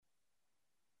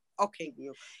אוקיי.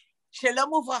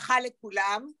 שלום וברכה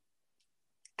לכולם,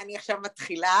 אני עכשיו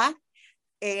מתחילה.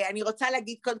 אני רוצה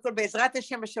להגיד קודם כל, בעזרת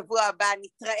השם בשבוע הבא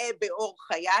נתראה באור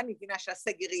חיה, אני מבינה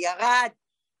שהסגר ירד,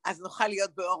 אז נוכל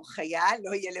להיות באור חיה,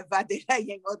 לא יהיה לבד אלא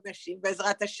יהיה עם עוד נשים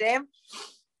בעזרת השם.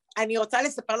 אני רוצה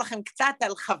לספר לכם קצת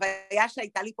על חוויה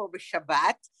שהייתה לי פה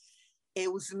בשבת.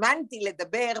 הוזמנתי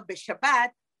לדבר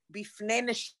בשבת בפני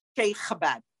נשי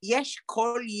חב"ד. יש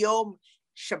כל יום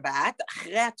שבת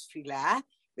אחרי התפילה,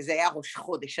 וזה היה ראש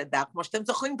חודש אדר, כמו שאתם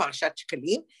זוכרים, פרשת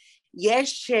שקלים,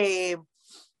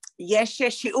 יש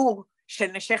שיעור של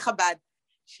נשי חב"ד,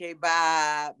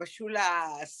 שבשול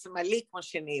השמאלי, כמו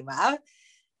שנאמר,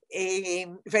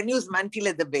 ואני הוזמנתי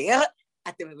לדבר.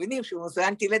 אתם מבינים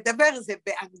שהוזמנתי לדבר, זה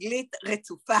באנגלית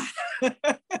רצופה.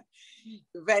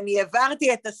 ואני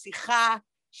העברתי את השיחה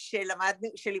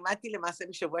שלימדתי למעשה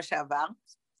בשבוע שעבר,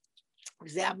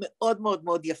 וזה היה מאוד מאוד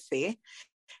מאוד יפה.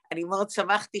 אני מאוד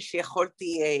שמחתי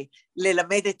שיכולתי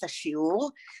ללמד את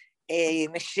השיעור,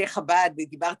 נשי חב"ד,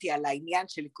 ודיברתי על העניין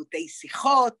של ליקוטי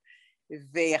שיחות,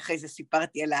 ואחרי זה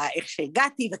סיפרתי על איך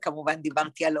שהגעתי, וכמובן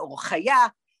דיברתי על אור חיה,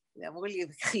 ואמרו לי,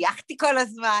 חייכתי כל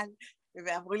הזמן,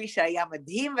 ואמרו לי שהיה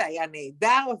מדהים והיה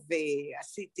נהדר,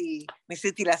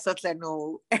 וניסיתי לעשות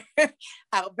לנו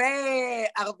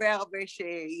הרבה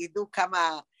שידעו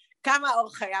כמה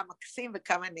אור חיה מקסים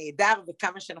וכמה נהדר,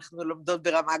 וכמה שאנחנו לומדות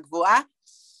ברמה גבוהה,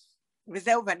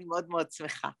 וזהו, ואני מאוד מאוד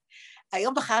שמחה.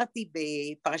 היום בחרתי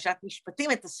בפרשת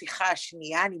משפטים את השיחה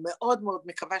השנייה, אני מאוד מאוד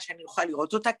מקווה שאני אוכל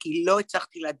לראות אותה, כי לא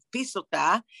הצלחתי להדפיס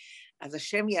אותה, אז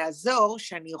השם יעזור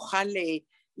שאני אוכל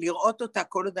לראות אותה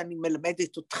כל עוד אני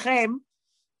מלמדת אתכם.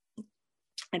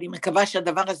 אני מקווה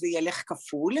שהדבר הזה ילך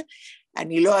כפול,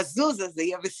 אני לא אזוז, אז זה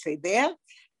יהיה בסדר.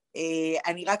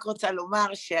 אני רק רוצה לומר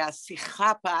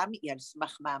שהשיחה פעם היא על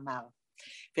סמך מאמר,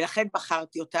 ולכן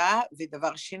בחרתי אותה,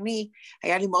 ודבר שני,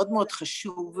 היה לי מאוד מאוד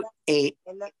חשוב,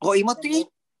 רואים אותי?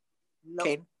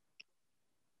 כן.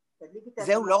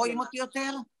 זהו, לא רואים אותי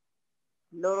יותר?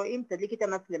 לא רואים, תדליק את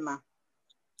המצלמה.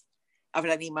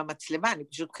 אבל אני עם המצלמה, אני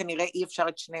פשוט כנראה אי אפשר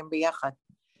את שניהם ביחד.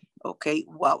 אוקיי,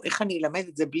 וואו, איך אני אלמד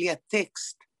את זה בלי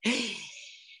הטקסט?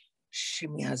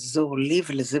 שיעזור לי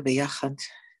ולזה ביחד.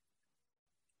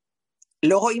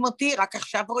 לא רואים אותי? רק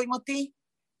עכשיו רואים אותי?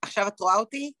 עכשיו את רואה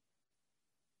אותי?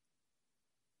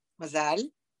 מזל?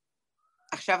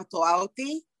 עכשיו את רואה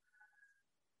אותי?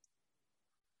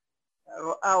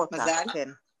 רואה אותך, מזל? כן.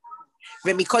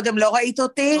 ומקודם לא ראית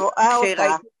אותי? רואה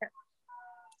אותך.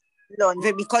 לא,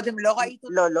 ומקודם לא ראית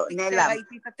אותי? לא, נעלם.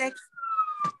 ראיתי את הטקסט?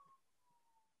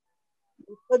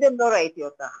 קודם לא ראיתי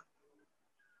אותך.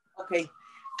 אוקיי,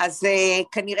 אז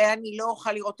כנראה אני לא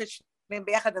אוכל לראות את שניהם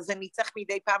ביחד, אז אני צריך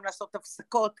מדי פעם לעשות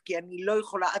הפסקות, כי אני לא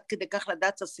יכולה עד כדי כך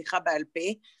לדעת את השיחה בעל פה.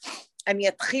 אני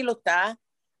אתחיל אותה.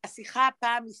 השיחה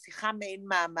הפעם היא שיחה מעין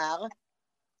מאמר,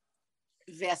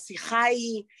 והשיחה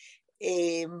היא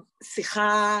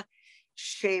שיחה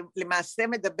שלמעשה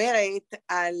מדברת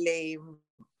על,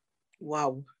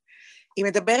 וואו, היא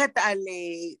מדברת על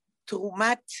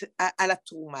על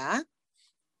התרומה,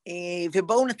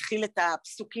 ובואו נתחיל את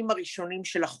הפסוקים הראשונים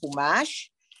של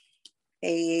החומש,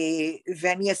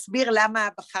 ואני אסביר למה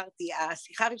בחרתי.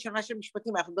 השיחה הראשונה של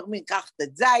משפטים, אנחנו מדברים כך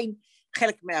תזין,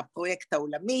 חלק מהפרויקט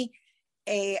העולמי,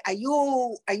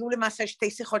 היו למעשה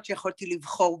שתי שיחות שיכולתי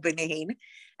לבחור ביניהן.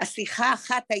 השיחה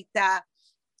אחת הייתה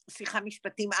שיחה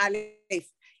משפטים א',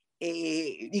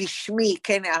 לשמי,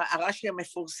 כן, הרש"י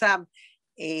המפורסם,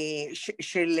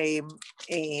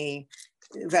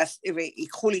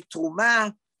 ויקחו לי תרומה,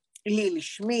 לי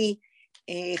לשמי,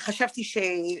 חשבתי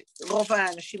שרוב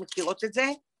האנשים מכירות את זה,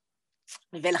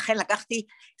 ולכן לקחתי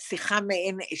שיחה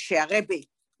מעין שהרבי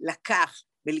לקח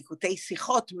בליקוטי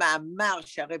שיחות, מאמר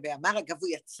שהרבי אמר, אגב הוא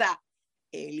יצא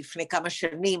לפני כמה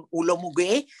שנים, הוא לא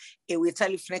מוגה, הוא יצא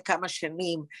לפני כמה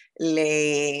שנים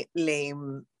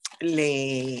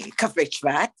לכ"ב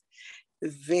שבט,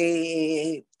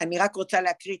 ואני רק רוצה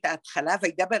להקריא את ההתחלה,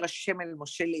 וידבר השם אל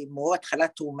משה לאמור,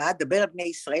 התחלת תרומה, דבר על בני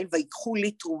ישראל, ויקחו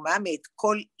לי תרומה מאת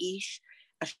כל איש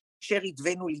אשר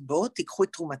ידבנו ליבו, תיקחו את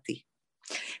תרומתי.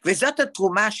 וזאת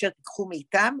התרומה אשר תיקחו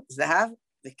מאיתם, זהב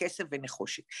וכסף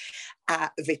ונחושת.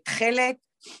 ותכלת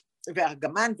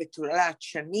וארגמן ותולעת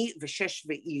שני ושש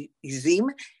ועיזים,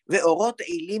 ואורות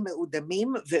עילים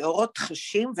מאודמים, ואורות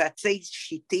חשים ועצי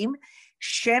שיטים,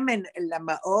 שמן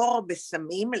למאור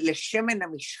בסמים, לשמן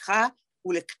המשחה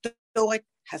ולקטורת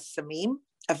הסמים,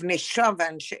 אבני שוהם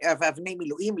ואבני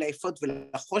מילואים לאפוד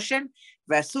ולחושן,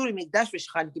 ועשו לי מקדש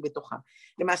ושכנתי בתוכם.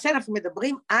 למעשה אנחנו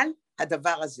מדברים על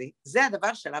הדבר הזה, זה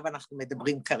הדבר שעליו אנחנו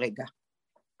מדברים כרגע.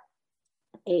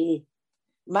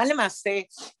 מה למעשה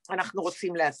אנחנו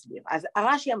רוצים להסביר? אז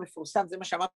הרש"י המפורסם, זה מה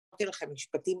שאמרתי לכם,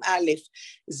 משפטים א',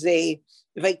 זה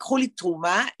ויקחו לי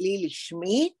תרומה, לי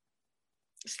לשמי,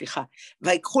 סליחה,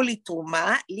 ויקחו לי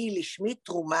תרומה, לי לשמי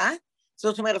תרומה,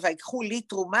 זאת אומרת, ויקחו לי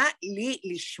תרומה, לי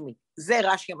לשמי. זה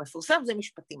רש"י המפורסם, זה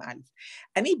משפטים א'.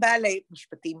 אני באה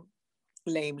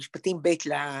למשפטים ב'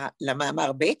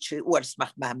 למאמר ב', שהוא על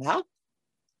סמך מאמר,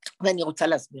 ואני רוצה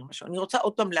להסביר משהו, אני רוצה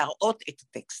עוד פעם להראות את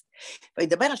הטקסט.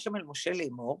 וידבר השם אל משה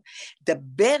לאמור,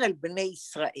 דבר אל בני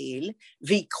ישראל,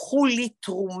 ויקחו לי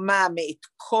תרומה מאת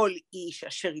כל איש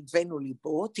אשר ידבנו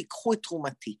ליבו, תיקחו את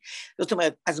תרומתי. זאת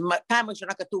אומרת, אז פעם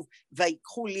ראשונה כתוב,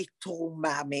 ויקחו לי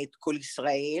תרומה מאת כל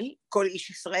ישראל, כל איש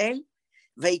ישראל,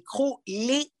 ויקחו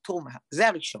לי תרומה, זה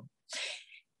הראשון.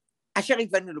 אשר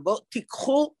ידבנו ליבו,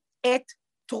 תיקחו את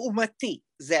תרומתי,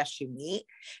 זה השני,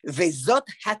 וזאת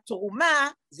התרומה,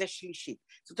 זה שלישי.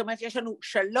 זאת אומרת, יש לנו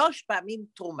 3 פעמים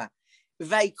תרומה,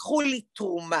 ויקחו לי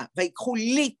תרומה, ויקחו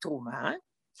לי תרומה,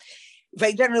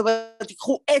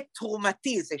 ותיקחו את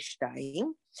תרומתי, זה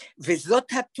 2,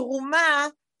 וזאת התרומה,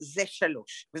 זה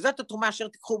 3. וזאת התרומה אשר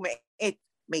תיקחו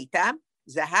מאיתם,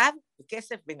 זהב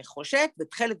וכסף ונחושת,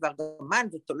 ותכלת וארגמן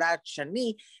ותולעת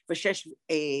שני,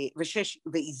 ושש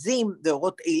ועיזים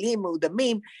ואורות אלים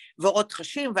מאודמים, ואורות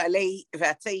חשים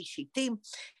ועצי שיטים.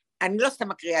 אני לא סתם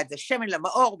מקריאה את זה, שמן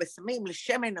למאור, בסמים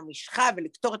לשמן המשחה,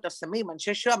 ולקטור את הסמים,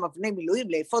 אנשי שוהם, אבני מילואים,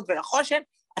 לאפות ולחושן,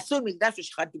 עשו לי מקדש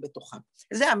ושכנתי בתוכם.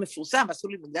 זה המפורסם, עשו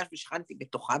לי מקדש ושכנתי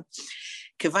בתוכם.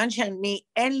 כיוון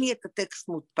אין לי את הטקסט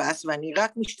מודפס, ואני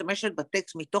רק משתמשת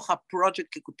בטקסט מתוך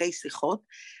הפרויקט ליקוטי שיחות,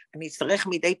 אני אצטרך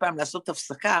מדי פעם לעשות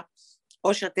הפסקה,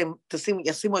 או שאתם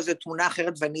ישימו איזו תמונה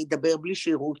אחרת ואני אדבר בלי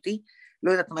שיראו אותי,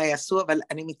 לא יודעת מה יעשו, אבל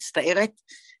אני מצטערת,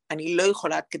 אני לא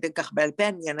יכולה עד כדי כך בעל פה,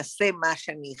 אני אנסה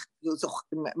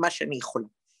מה שאני יכולה.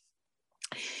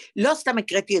 לא סתם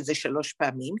הקראתי את זה 3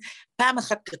 פעמים, פעם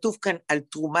אחת כתוב כאן על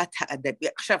תרומת האדם,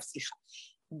 עכשיו סליחה,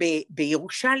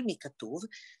 בירושלמי כתוב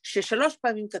ש3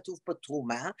 פעמים כתוב פה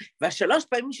תרומה, וה3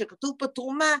 פעמים שכתוב פה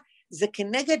תרומה זה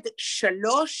כנגד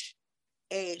 3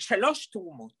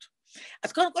 תרומות.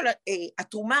 אז קודם כל,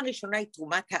 התרומה הראשונה היא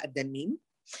תרומת האדנים,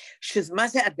 שמה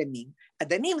זה אדנים?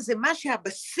 אדנים זה מה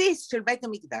שהבסיס של בית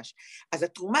המקדש. אז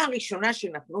התרומה הראשונה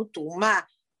שנתנו תרומה,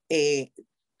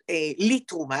 לי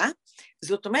תרומה,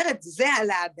 זאת אומרת, זה על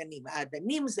האדנים.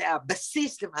 האדנים זה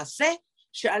הבסיס למעשה,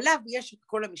 שעליו יש את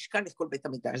כל המשכן, את כל בית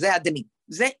המקדש. זה האדנים.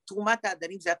 זה תרומת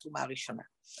האדנים, זה התרומה הראשונה.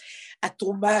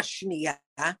 התרומה השנייה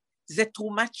זה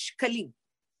תרומת שקלים.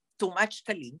 תרומת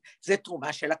שקלים זה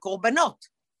תרומה של הקורבנות.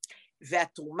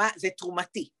 והתרומה זה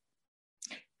תרומתי.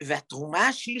 והתרומה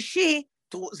השלישי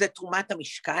זה תרומת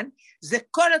המשכן, זה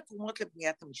כל התרומות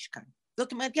לבניית המשכן.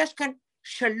 זאת אומרת, יש כאן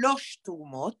 3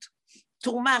 תרומות,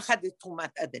 תרומה אחת זה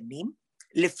תרומת אדנים,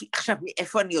 עכשיו,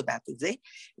 איפה אני יודעת את זה?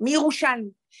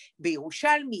 מירושלמי.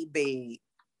 בירושלמי,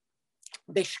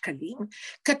 בשקלים,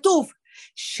 כתוב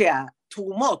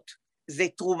שהתרומות זה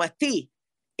תרומתי,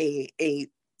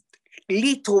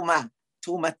 לי תרומה,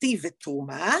 תרומתי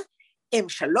ותרומה, הם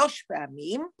 3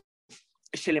 פעמים,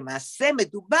 שלמעשה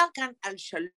מדובר כאן על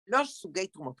 3 סוגי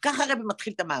תרומות. ככה הרבי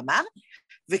מתחיל את המאמר,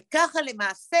 וככה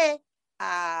למעשה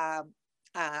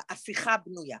השיחה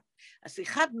בנויה.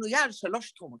 השיחה בנויה על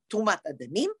 3 תרומות, תרומת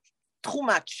אדנים,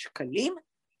 תרומת שקלים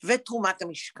ותרומת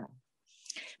המשכן.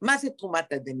 מה זה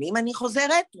תרומת אדנים? אני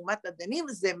חוזרת, תרומת אדנים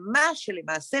זה מה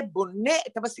שלמעשה בונה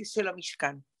את הבסיס של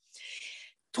המשכן.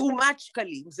 תרומת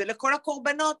שקלים זה לכל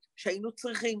הקורבנות שהיינו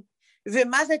צריכים.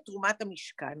 ומה זה תרומת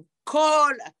המשכן?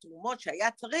 כל התרומות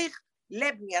שהיה צריך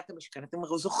לבניית המשכן. אתם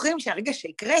זוכרים שהרגע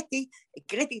שהקראתי,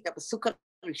 הקראתי את הפסוק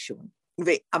הראשון,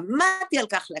 ועמדתי על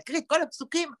כך להקריא את כל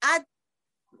הפסוקים עד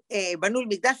בנו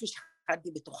למקדש ושכנתי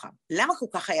בתוכם. למה כל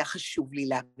כך היה חשוב לי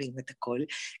להבין את הכל?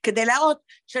 כדי להראות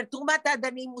של תרומת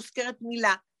האדנים מוזכרת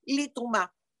מילה, לי תרומה,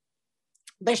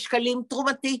 בשקלים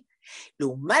תרומתי.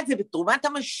 לעומת זה, בתרומת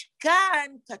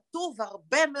המשכן כתוב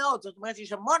הרבה מאוד, זאת אומרת,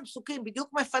 יש המון פסוקים,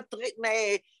 בדיוק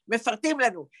מפרטים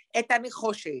לנו את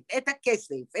הנחושת, את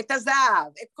הכסף, את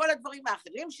הזהב, את כל הדברים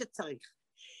האחרים שצריך.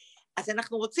 אז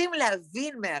אנחנו רוצים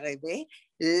להבין מהרבי,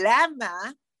 למה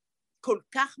כל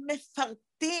כך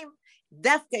מפרטים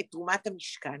דווקא את תרומת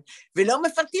המשכן, ולא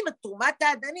מפרטים את תרומת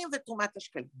האדנים ותרומת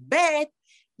השקלים. ב',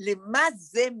 למה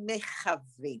זה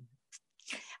מכוון?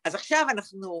 אז עכשיו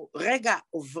אנחנו רגע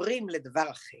עוברים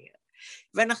לדבר אחר,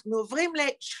 ואנחנו עוברים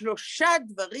ל3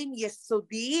 דברים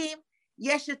יסודיים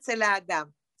יש אצל האדם.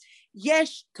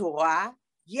 יש תורה,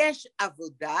 יש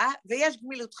עבודה, ויש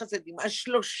גמילות חסדים. על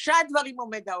 3 דברים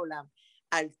עומד העולם,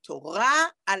 על תורה,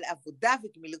 על עבודה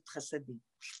וגמילות חסדים.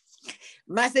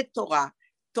 מה זה תורה?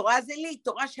 תורה זה לי,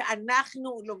 תורה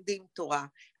שאנחנו לומדים תורה.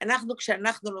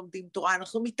 כשאנחנו לומדים תורה,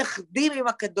 אנחנו מתאחדים עם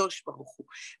הקדוש ברוך הוא.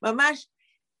 ממש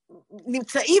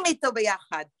נמצאים איתו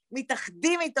ביחד,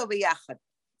 מתאחדים איתו ביחד.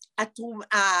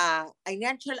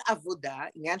 העניין של עבודה,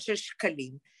 עניין של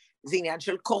שקלים, זה עניין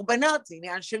של קורבנות, זה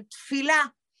עניין של תפילה.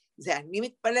 זה אני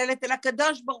מתפללת אל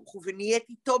הקדוש ברוך הוא, ונהיית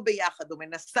איתו ביחד, או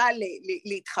מנסה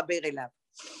להתחבר אליו.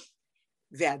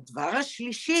 והדבר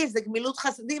השלישי זה גמילות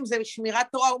חסדים, זה שמירת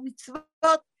תורה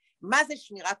ומצוות. מה זה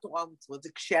שמירת תורה ומצוות? זה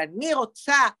כשאני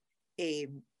רוצה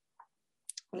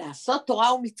לעשות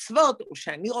תורה ומצוות, או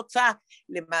שאני רוצה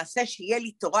למעשה שיהיה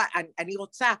לי תורה, אני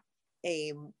רוצה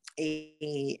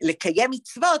לקיים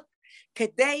מצוות,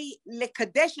 כדי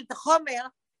לקדש את החומר,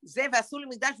 זה ועשו לי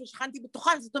מקדש ושכנתי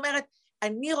בתוכן, זאת אומרת,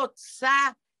 אני רוצה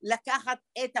לקחת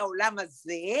את העולם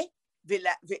הזה,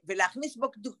 ולהכניס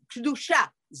בו קדושה.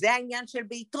 זה העניין של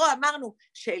ביתרו, אמרנו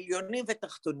שעליונים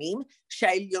ותחתונים,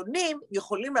 שהעליונים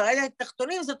יכולים לרדת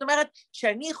תחתונים, זאת אומרת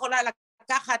שאני יכולה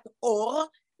לקחת אור,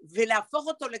 ולהפוך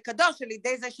אותו לקדוש על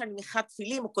ידי זה שאני מניחה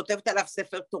תפילים, או כותבת עליו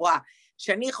ספר תורה,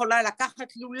 שאני יכולה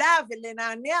לקחת לולה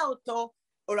ולנענע אותו,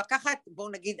 או לקחת, בואו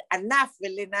נגיד, ענף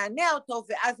ולנענע אותו,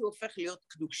 ואז הוא הופך להיות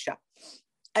קדושה.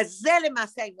 אז זה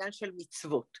למעשה העניין של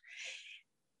מצוות.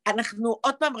 אנחנו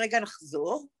עוד פעם רגע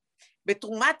נחזור,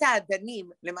 בתרומת העדנים,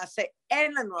 למעשה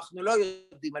אין לנו, אנחנו לא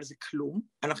יודעים על זה כלום,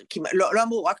 לא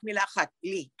אמרו, רק מילה אחת,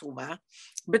 לי, תרומה.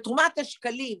 בתרומת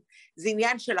השקלים זה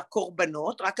עניין של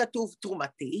הקורבנות, רק כתוב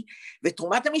תרומתי,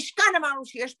 ותרומת המשכן אמרנו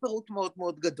שיש פירוט מאוד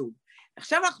מאוד גדול.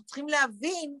 עכשיו אנחנו צריכים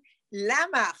להבין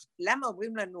למה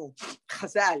אומרים לנו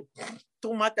חז"ל,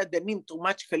 תרומת עדנים,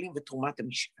 תרומת שקלים ותרומת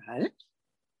המשקל,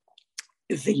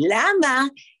 ולמה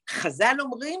חז"ל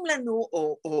אומרים לנו,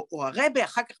 או הרבי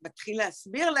אחר כך מתחיל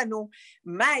להסביר לנו,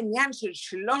 מה העניין של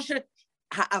שלושת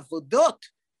העבודות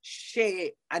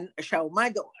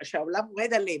שהעולם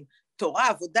עומד עליהם, תורה,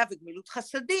 עבודה וגמילות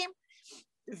חסדים,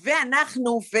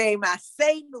 ואנחנו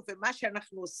ומעשינו ומה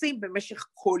שאנחנו עושים במשך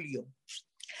כל יום.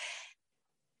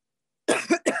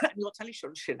 אני רוצה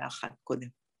לשאול שאלה אחת קודם.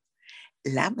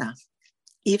 למה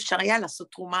אי אפשר היה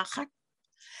לעשות תרומה אחת?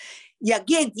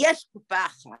 יגיד, יש קופה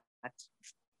אחת,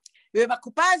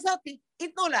 ובקופה הזאת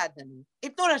ייתנו לעדנים,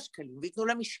 ייתנו לשקלים, וייתנו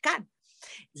למשכן.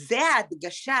 זה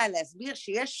ההדגשה להסביר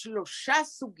שיש 3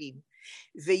 סוגים,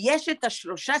 ויש את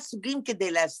 3 סוגים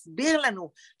כדי להסביר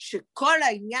לנו שכל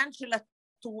העניין של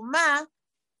התרומה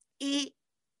היא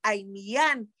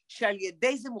העניין שעל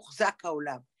ידי זה מוחזק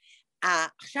העולם.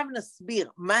 עכשיו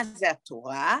נסביר מה זה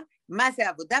התורה, מה זה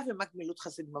העבודה ומה גמילות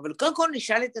חסדים, אבל קודם כל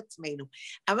נשאל את עצמנו,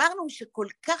 אמרנו שכל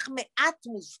כך מעט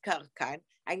מוזכר כאן,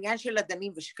 העניין של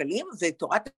עדנים ושקלים, זה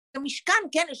תורת המשכן,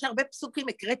 כן, יש הרבה פסוקים,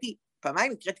 הקראתי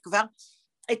כבר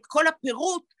את כל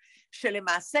הפירוט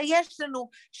שלמעשה יש לנו,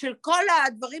 של כל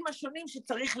הדברים השונים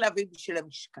שצריך להבין בשביל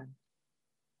המשכן.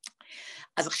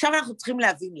 אז עכשיו אנחנו צריכים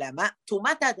להבין למה,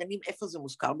 תרומת העדנים איפה זה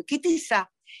מוזכר? בכתיסה,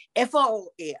 איפה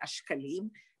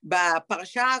השקלים?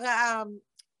 בפרשה,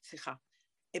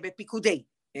 בפיקודי,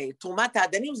 תרומת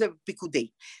העדנים זה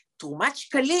בפיקודי, תרומת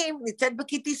שקלים נמצאת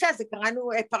בכתיסה, זה קראנו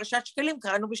פרשת שקלים,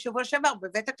 קראנו בשבוע שעבר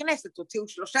בבית הכנסת, הוציאו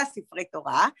 3 ספרי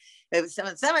תורה,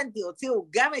 ובסמנתי הוציאו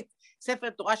גם את ספר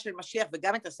תורה של משיח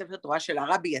וגם את הספר תורה של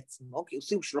הרבי עצמו, כי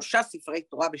הוציאו 3 ספרי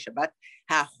תורה בשבת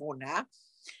האחרונה,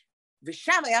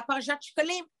 ושם היה פרשת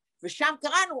שקלים, ושם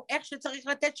קראנו איך שצריך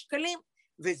לתת שקלים,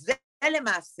 וזה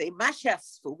למעשה מה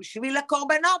שאספו בשביל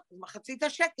הקורבנות, מחצית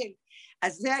השקל.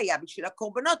 אז זה היה בשביל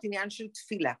הקורבנות עניין של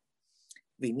תפילה.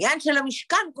 ועניין של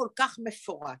המשכן כל כך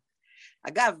מפורט.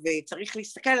 אגב, צריך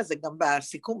להסתכל על זה גם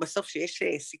בסיכום, בסוף שיש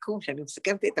סיכום, שאני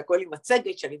מסכמת את הכל עם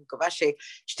מצגת, שאני מקווה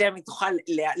ששתיהן תוכל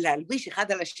להלביש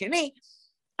אחד על השני,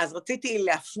 אז רציתי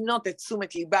להפנות את תשומת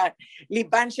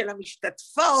ליבן של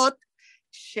המשתתפות,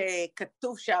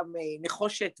 שכתוב שם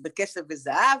נחושת וכסף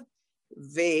וזהב,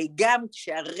 וגם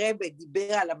כשהרבי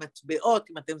דיבר על המטבעות,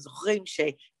 אם אתם זוכרים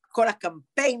שכל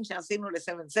הקמפיין שעשינו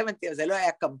ל-770, זה לא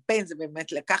היה קמפיין, זה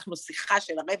באמת לקחנו שיחה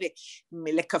של הרבי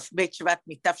לכ"ב שבט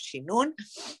מתש"ן,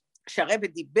 כשהרבי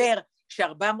דיבר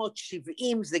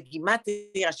ש470 זה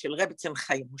גימטריה של רבי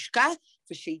צנחי מושקע,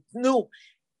 ושיתנו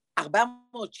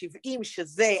 470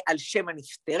 שזה על שם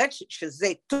הנפטרת, שזה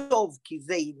טוב כי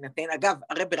זה יינתן, אגב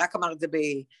הרבי רק אמר את זה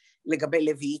לגבי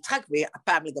לוי יצחק,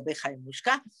 והפעם לגבי חיים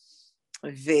מושקע,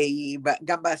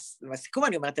 וגם בסיכום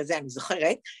אני אומרת את זה, אני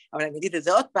זוכרת, אבל אני אגיד את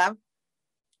זה עוד פעם,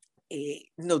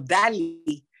 נודע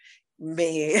לי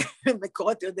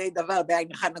ממקורות יודעי דבר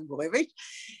בעין חנה גורביץ',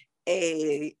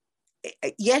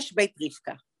 יש בית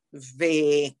רבקה,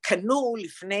 וקנו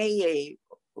לפני,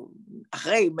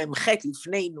 אחרי ממ"ח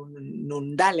לפני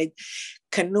נ"ד,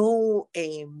 קנו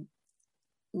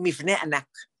מבנה ענק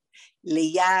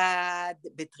ליד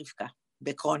בית רבקה,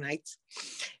 בקרונייץ,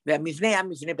 והמבנה היה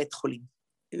מבנה בית חולים,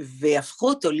 והפכו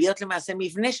אותו להיות למעשה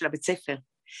מבנה של הבית ספר.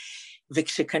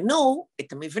 וכשקנו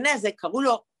את המבנה הזה, קראו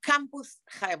לו קמפוס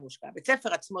חיה מושקע. הבית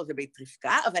ספר עצמו זה בית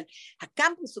רבקה, אבל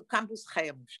הקמפוס הוא קמפוס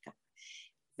חיה מושקע.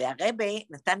 והרבא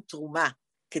נתן תרומה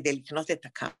כדי לקנות את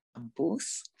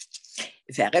הקמפוס,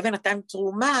 והרבא נתן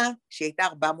תרומה שהיא הייתה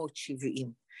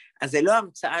 470. אז זה לא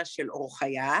המצאה של אור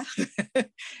חיה,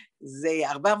 זה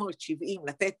 470,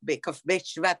 לתת בכ"ב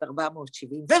שבט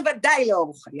 470, וודאי לא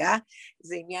אור חיה,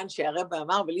 זה עניין שהרבא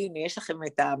אמר, אבל הנה יש לכם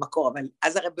את המקור, אבל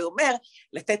אז הרבא אומר,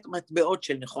 לתת מטבעות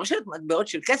של נחושת, מטבעות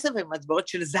של כסף ומטבעות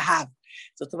של זהב.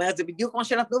 זאת אומרת, זה בדיוק כמו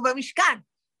שנתנו במשכן,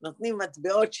 נותנים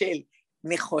מטבעות של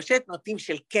נחושת, נותנים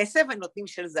של כסף ונותנים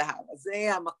של זהב. אז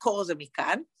זה המקור הזה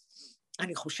מכאן,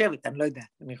 אני חושבת, אני לא יודעת,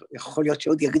 יכול להיות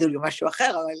שעוד יגידו לי משהו אחר,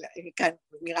 אבל מכאן,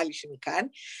 נראה לי שמכאן,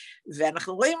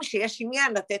 ואנחנו רואים שיש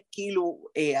עניין לתת כאילו,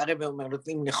 הרבא אומר,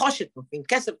 נותנים נחושת, נותנים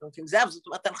כסף, נותנים זהב, זאת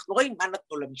אומרת, אנחנו רואים מה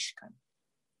נתנו למשכן.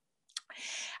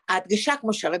 ההדגשה,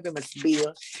 כמו שהרבא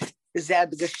מסביר, זה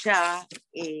הדגשה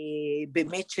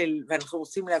באמת של, ואנחנו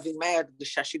רוצים להבין מהי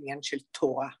ההדגשה של עניין של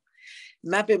תורה,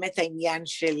 מה באמת העניין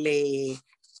של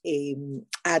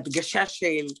ההדגשה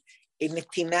של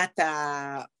נתינת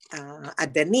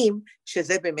העדנים,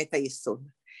 שזה באמת היסוד.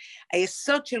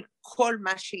 היסוד של כל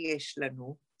מה שיש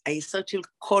לנו, היסוד של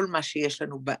כל מה שיש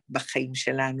לנו בחיים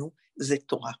שלנו, זה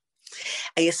תורה.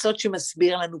 היסוד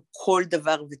שמסביר לנו כל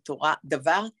דבר ותורה,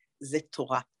 דבר זה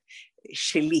תורה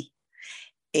שלי.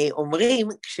 אומרים,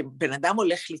 כשבן אדם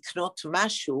הולך לקנות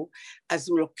משהו, אז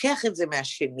הוא לוקח את זה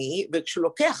מהשני, וכשהוא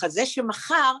לוקח, אז זה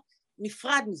שמחר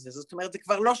נפרד מזה, זאת אומרת, זה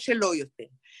כבר לא שלו יותר.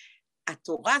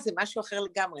 התורה זה משהו אחר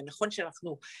לגמרי, נכון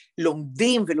שאנחנו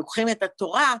לומדים ולוקחים את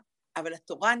התורה, אבל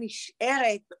התורה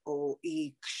נשארת, או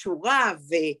היא קשורה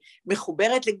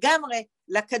ומחוברת לגמרי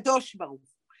לקדוש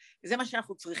ברוך. וזה מה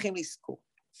שאנחנו צריכים לזכור.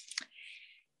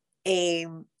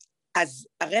 אז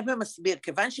הרבא מסביר,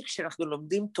 כיוון שכשאנחנו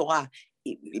לומדים תורה,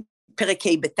 פרק ה'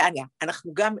 בתניא,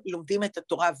 אנחנו גם לומדים את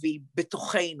התורה והיא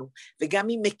בתוכנו, וגם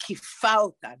היא מקיפה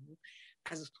אותנו,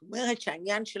 אז זאת אומרת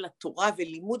שהעניין של התורה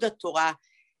ולימוד התורה,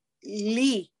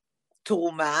 לי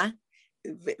תרומה,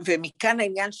 ומכאן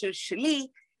העניין של שלי,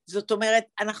 זאת אומרת,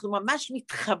 אנחנו ממש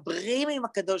מתחברים עם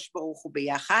הקדוש ברוך הוא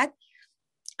ביחד,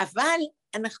 אבל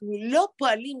אנחנו לא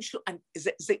פועלים,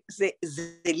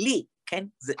 זה לי, כן?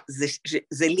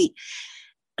 זה לי.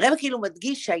 הרב כאילו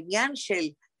מדגיש שהעניין של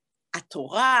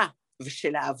התורה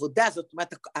ושל העבודה, זאת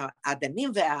אומרת,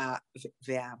 העדנים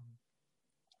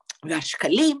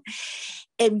והשקלים,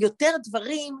 הם יותר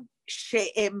דברים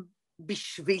שהם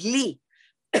בשבילי,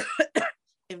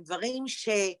 הם דברים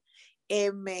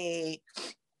שהם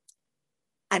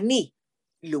אני,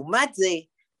 לעומת זה,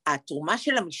 התרומה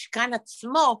של המשכן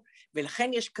עצמו,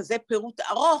 ולכן יש כזה פירוט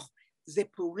ארוך, זה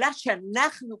פעולה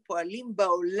שאנחנו פועלים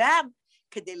בעולם,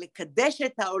 כדי לקדש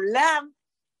את העולם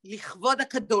לכבוד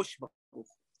הקדוש ברוך הוא.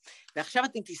 ועכשיו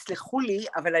אתם תסלחו לי,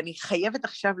 אבל אני חייבת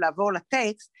עכשיו לעבור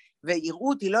לטקסט, ויראו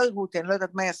אותי, לא יראו אותי, אני לא יודעת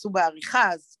מה יעשו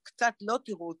בעריכה, אז קצת לא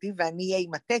תראו אותי, ואני אהיה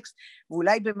עם הטקסט,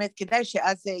 ואולי באמת כדאי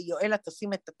שאז יואלה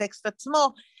תשים את הטקסט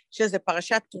עצמו, שזה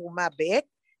פרשת תרומה ב',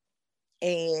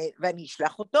 ואני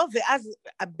אשלח אותו, ואז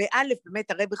באלף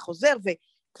באמת הרב חוזר,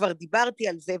 וכבר דיברתי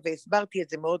על זה, והסברתי את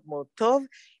זה מאוד מאוד טוב,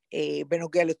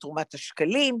 בנוגע לתרומת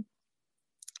השקלים,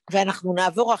 ואנחנו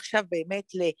נעבור עכשיו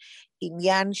באמת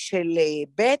לעניין של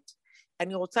ב',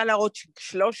 אני רוצה להראות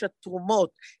ששלוש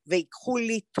התרומות, ויקחו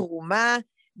לי תרומה,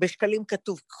 בשקלים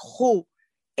כתוב, קחו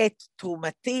את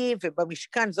תרומתי,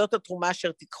 ובמשכן זאת התרומה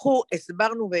אשר תיקחו,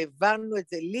 הסברנו והבנו את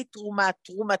זה, לי תרומה,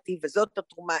 תרומתי, וזאת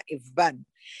התרומה הבנו.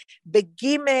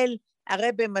 בגימל,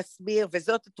 הרב מסביר,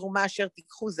 וזאת התרומה אשר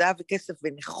תיקחו, זהב וכסף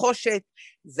ונחושת,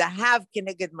 זהב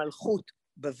כנגד מלכות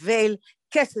בבל,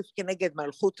 כסף כנגד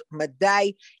מלכות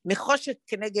מדי, נחושת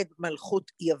כנגד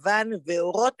מלכות יוון,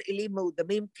 ואורות אלים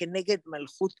מאודמים כנגד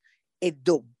מלכות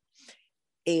אדום.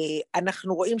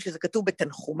 אנחנו רואים שזה כתוב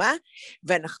בתנחומה,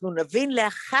 ואנחנו נבין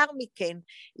לאחר מכן,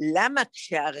 למה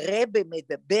כשהרב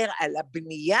מדבר על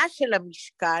הבנייה של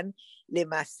המשכן,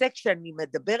 למעשה כשאני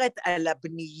מדברת על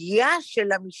הבנייה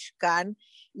של המשכן,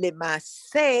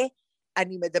 למעשה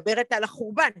אני מדברת על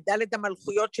החורבן, ד'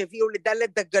 המלכויות שהביאו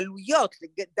לד' הגלויות,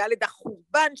 לד'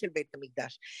 החורבן של בית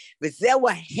המקדש, וזהו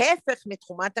ההפך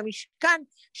מתחומת המשכן,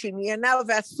 שעניינה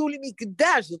ועשו לי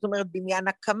מקדש, זאת אומרת בניין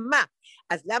הקמה.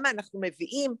 אז למה אנחנו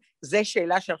מביאים, זו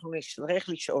שאלה שאנחנו נצטרך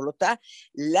לשאול אותה,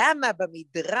 למה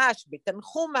במדרש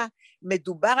בתנחומה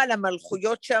מדובר על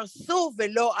המלכויות שהרסו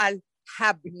ולא על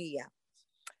הבנייה?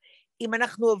 אם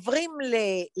אנחנו עוברים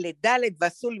לד'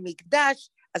 ועשו לי מקדש,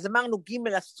 אז אמרנו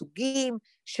ג' הסוגים,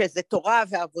 שזה תורה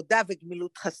ועבודה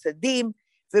וגמילות חסדים,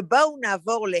 ובואו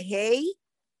נעבור לה',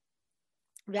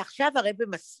 ועכשיו הרב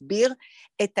מסביר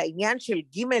את העניין של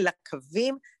ג'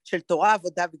 הקווים של תורה,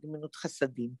 עבודה וגמילות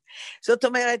חסדים. זאת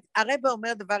אומרת, הרב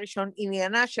אומר דבר ראשון,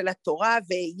 עניינה של התורה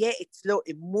ויהיה אצלו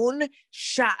אמון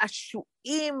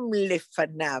שעשועים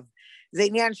לפניו. זה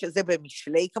עניין שזה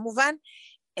במשלי כמובן.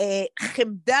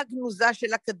 חמדה גנוזה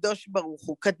של הקדוש ברוך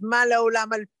הוא, קדמה לעולם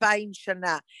 2000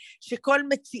 שנה, שכל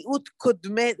מציאות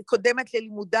קודמת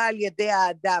ללימודה על ידי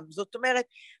האדם. זאת אומרת,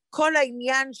 כל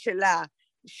העניין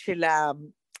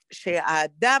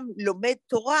שהאדם לומד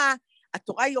תורה,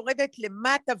 התורה יורדת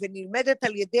למטה ונלמדת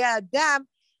על ידי האדם,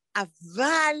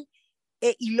 אבל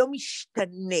היא לא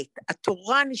משתנית.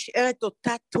 התורה נשארת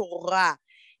אותה תורה,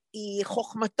 היא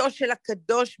חוכמתו של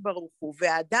הקדוש ברוך הוא,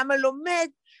 והאדם הלומד,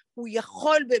 הוא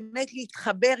יכול באמת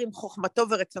להתחבר עם חוכמתו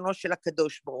ורצונו של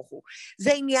הקדוש ברוך הוא.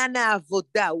 זה עניין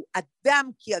העבודה, הוא אדם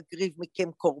כי יגריב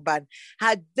מכם קורבן,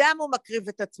 האדם הוא מקריב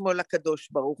את עצמו לקדוש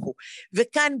ברוך הוא,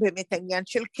 וכאן באמת העניין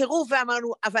של קירוב,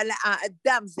 ואמרנו, אבל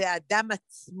האדם זה האדם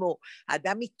עצמו,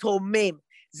 האדם מתרומם,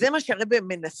 זה מה שהרב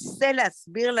מנסה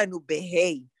להסביר לנו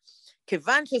בהי,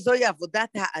 כיוון שזוהי עבודת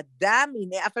האדם,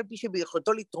 הנה אף על פי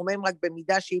שביכולתו להתרומם רק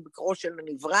במידה שהיא בקרו של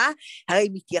הנברא, הרי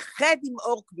מתייחד עם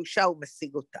אור קדושה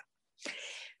ומשיג אותה.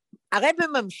 הרב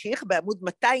ממשיך בעמוד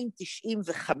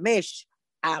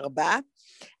 295-4,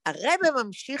 הרב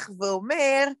ממשיך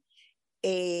ואומר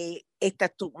את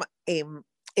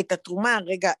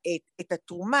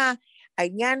התרומה,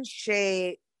 העניין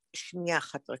שנייה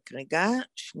אחת רק רגע,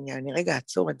 אני רגע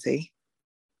אעצור את זה,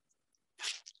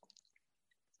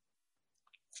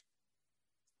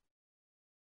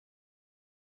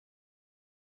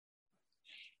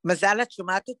 מזל, את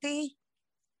שומעת אותי?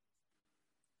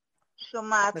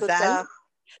 שומעת מזל? אותך.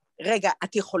 רגע,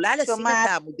 את יכולה לשים שומעת.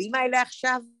 את העמודים האלה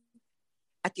עכשיו?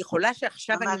 את יכולה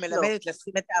שעכשיו אני מלמדת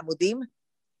לשים את העמודים?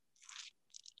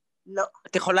 לא.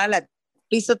 את יכולה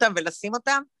להדפיס אותם ולשים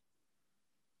אותם?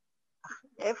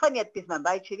 איפה אני אדפיס?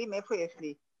 מהבית שלי? מאיפה יש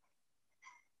לי?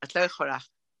 את לא יכולה.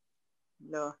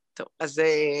 לא. טוב,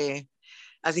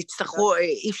 אז יצטרכו,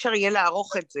 אי אפשר יהיה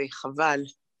לערוך את זה, חבל.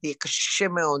 יהיה קשה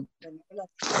מאוד.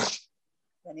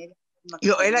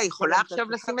 יואלה, יכולה עכשיו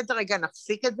לשים את זה רגע,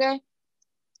 נפסיק את זה?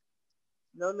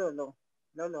 לא, לא, לא.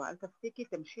 לא, לא, אל תפסיקי,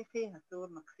 תמשיכי, הסור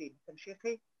מקסים.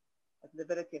 תמשיכי, את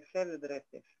מדברת יפה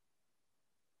וברצף.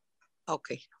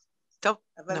 אוקיי, טוב,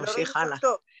 נמשיך הלאה.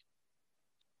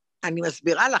 אני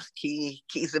מסבירה לך,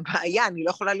 כי זה בעיה, אני לא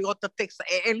יכולה לראות את הטקסט,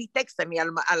 אין לי טקסט, אני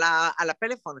על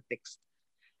הפלאפון הטקסט.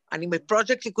 אני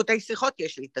מפרויקט ליקוטי שיחות,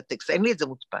 יש לי את הטקסט, אין לי את זה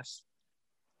מודפס.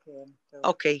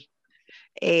 אוקיי,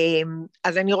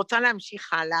 אז אני רוצה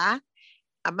להמשיך הלאה.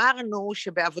 אמרנו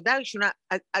שבעבודה הראשונה,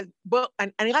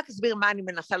 אני רק אסביר מה אני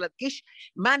מנסה להדגיש,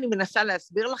 מה אני מנסה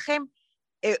להסביר לכם,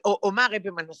 או מה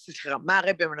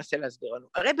הרב מנסה להסביר לנו.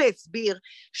 הרב הסביר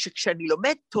שכשאני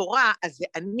לומד תורה, אז זה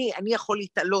אני יכול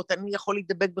להתעלות, אני יכול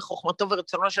להידבק בחוכמתו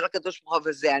ורצונו של הקדוש ברוך הוא,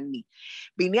 וזה אני.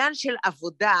 בעניין של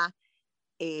עבודה,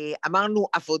 אמרנו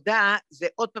עבודה, זה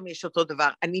עוד פעם יש אותו דבר,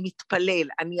 אני מתפלל,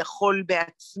 אני יכול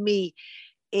בעצמי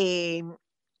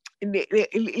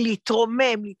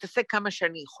להתרומם, להתעסק כמה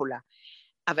שאני יכולה.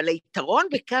 אבל היתרון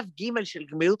בקו ג' של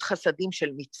גמילות חסדים של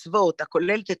מצוות,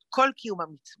 הכוללת את כל קיום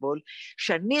המצוות,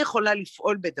 שאני יכולה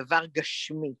לפעול בדבר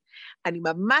גשמי. אני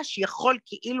ממש יכול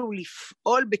כאילו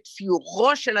לפעול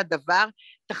בציורו של הדבר,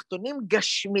 תחתונים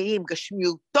גשמיים,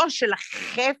 גשמיותו של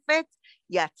החפץ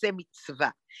יעצה מצווה.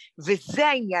 וזה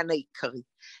העניין העיקרי.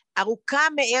 ארוכה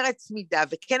מארץ מידה,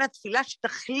 וכן התפילה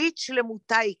שתכלית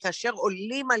שלמותה היא, כאשר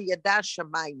עולים על ידה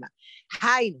השמיימה.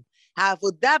 היינו,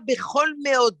 העבודה בכל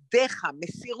מאודיך,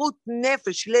 מסירות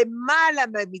נפש, למעלה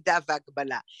מהמידה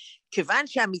והגבלה. כיוון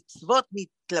שהמצוות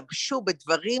נתלבשו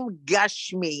בדברים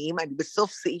גשמיים, אני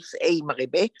בסוף סעיף A עם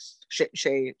הרבה,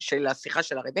 של השיחה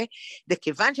של הרבה,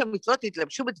 וכיוון שהמצוות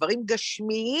נתלבשו בדברים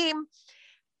גשמיים,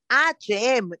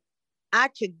 עד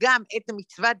שגם את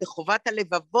המצווה דחובת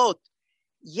הלבבות,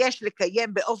 יש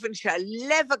לקיים באופן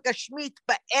שהלב הגשמי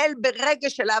יתפעל ברגע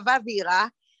של אהבה ויראה,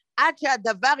 עד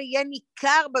שהדבר יהיה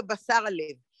ניכר בבשר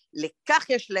הלב, לכך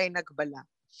יש להן הגבלה.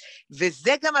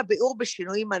 וזה גם הביאור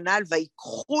בשינויים הנ"ל,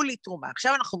 ויקחו לי תרומה.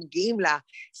 עכשיו אנחנו מגיעים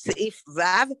לסעיף ו',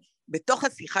 בתוך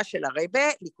השיחה של הרבה,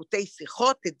 ליקוטי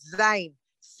שיחות, תז'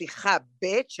 שיחה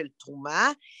ב' של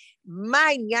תרומה, מה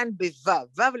העניין בו',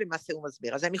 ו' למעשה הוא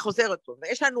מסביר, אז אני חוזרת פה,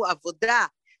 ויש לנו עבודה,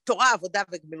 תורה, עבודה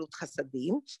וגמילות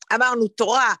חסדים, אמרנו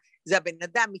תורה, זה הבן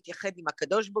אדם מתייחד עם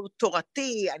הקדוש ברוך הוא,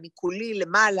 תורתי, אני כולי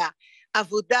למעלה,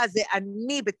 עבודה זה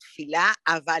אני בתפילה,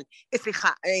 אבל, סליחה,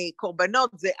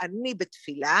 קורבנות זה אני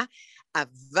בתפילה,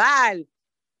 אבל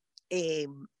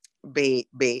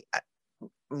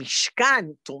משכן,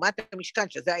 תרומת המשכן,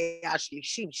 שזה היה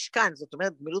השלישי, משכן, זאת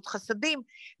אומרת, גמילות חסדים,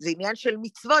 זה עניין של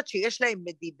מצוות שיש להם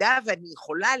מדידה, ואני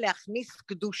יכולה להכניס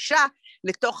קדושה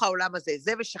לתוך העולם הזה.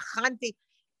 זה ושכנתי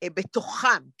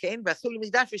בתוכם, כן? ועשו לי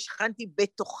מקדש ושכנתי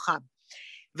בתוכם.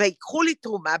 ויקחו לי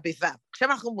תרומה בו'.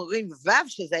 עכשיו אנחנו אומרים ו'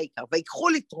 שזה העיקר, ויקחו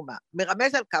לי תרומה,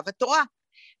 מרמז על קו התורה.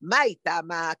 מה איתה,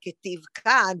 מה כתיב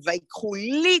כאן, ויקחו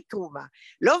לי תרומה,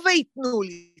 לא ויתנו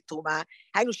לי תרומה,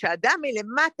 היינו שהאדם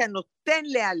מלמטה נותן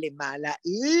לה למעלה,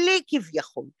 לי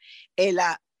כביכול, אלא,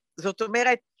 זאת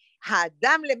אומרת,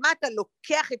 האדם למטה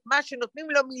לוקח את מה שנותנים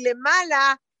לו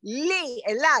מלמעלה, לי,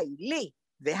 אליי, לי,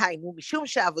 והיינו, משום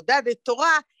שהעבודה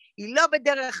בתורה היא לא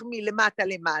בדרך מלמטה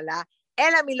למעלה,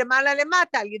 אלא מלמעלה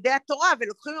למטה, על ידי התורה,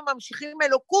 ולוקחים וממשיכים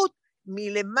אלוקות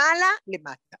מלמעלה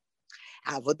למטה.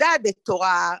 העבודה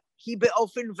בתורה היא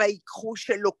באופן ויקחו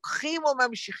שלוקחים או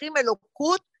ממשיכים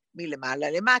אלוקות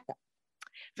מלמעלה למטה.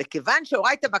 וכיוון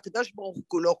שהאורייתא והקדוש ברוך הוא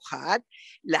כולו חד,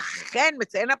 לכן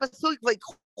מציין הפסוק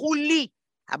ויקחו לי,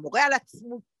 המורה על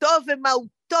עצמותו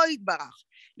ומהותו יתברך,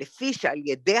 לפי שעל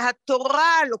ידי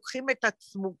התורה לוקחים את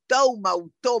עצמותו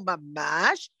ומהותו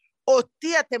ממש,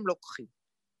 אותי אתם לוקחים.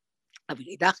 אבל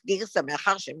אידך גירסא,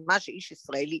 מאחר שמה שאיש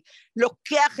ישראלי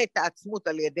לוקח את העצמות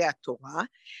על ידי התורה,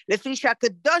 לפי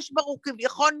שהקדוש ברוך הוא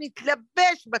כביכול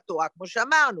נתלבש בתורה, כמו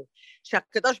שאמרנו,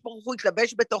 שהקדוש ברוך הוא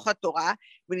יתלבש בתוך התורה,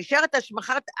 ונשארת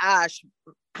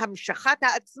המשכת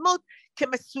העצמות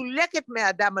כמסולקת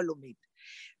מהאדם הלומד.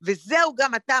 וזהו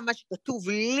גם אתה מה שכתוב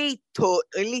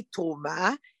לי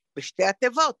תרומה בשתי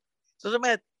התיבות. זאת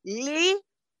אומרת, לי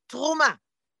תרומה.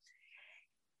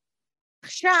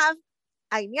 עכשיו,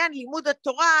 העניין לימוד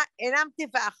התורה אינם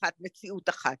טבע אחת, מציאות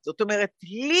אחת. זאת אומרת,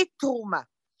 לי תרומה,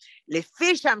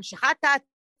 לפי שהמשכת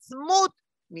העצמות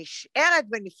נשארת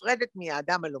ונפרדת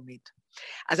מהאדם הלומד.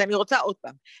 אז אני רוצה עוד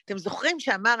פעם, אתם זוכרים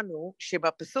שאמרנו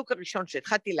שבפסוק הראשון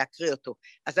שהתחלתי להקריא אותו,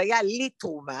 אז היה לי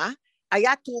תרומה,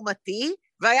 היה תרומתי,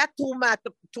 והיה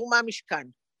תרומה משכן.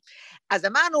 אז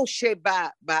אמרנו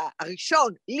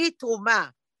שבראשון, לי תרומה,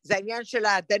 זה העניין של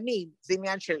העדנים, זה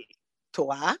עניין של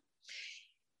תורה,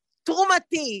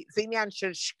 תרומתי זה עניין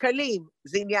של שקלים,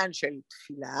 זה עניין של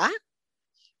תפילה,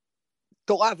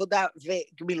 תורה, עבודה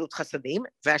וגמילות חסדים,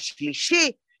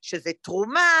 והשלישי, שזה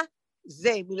תרומה,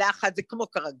 זה מילה אחת, זה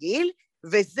כמו כרגיל,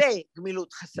 וזה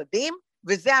גמילות חסדים,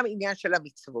 וזה העניין של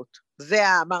המצוות. זה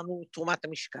אמרנו תרומת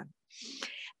המשכן.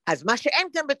 אז מה שאין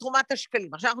כאן בתרומת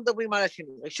השקלים, עכשיו אנחנו מדברים על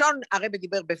השני. ראשון, הרב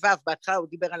דיבר בו' בהתחלה, הוא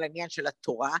דיבר על העניין של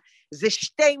התורה, זה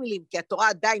שתי מילים, כי התורה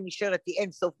עדיין נשארת היא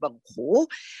אין סוף ברוך הוא,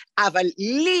 אבל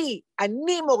לי,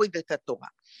 אני מוריד את התורה.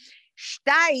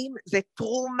 שתיים, זה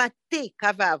תרומתי,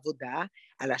 קו העבודה,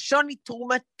 הלשון היא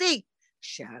תרומתי,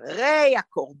 שהרי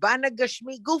הקורבן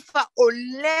הגשמי גופה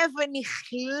עולה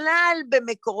ונכלל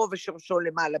במקורו ושורשו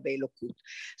למעלה באלוקות.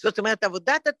 זאת אומרת,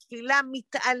 עבודת התפילה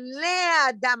מתעלה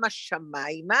האדם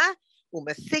השמיימה, הוא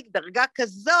משיג דרגה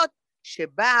כזאת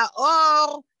שבה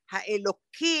האור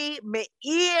האלוקי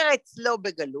מאיר אצלו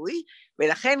בגלוי,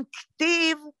 ולכן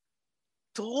כתיב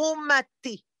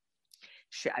תרומתי,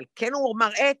 שעל כן הוא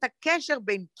מראה את הקשר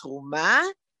בין תרומה,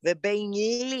 ובין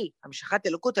לי, המשכת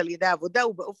אלוקות על ידי העבודה,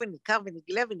 הוא באופן ניכר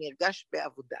ונגלה ונרגש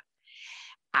בעבודה.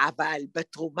 אבל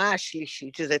בתרומה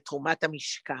השלישית, שזה תרומת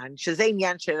המשכן, שזה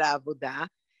עניין של העבודה,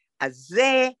 אז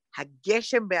זה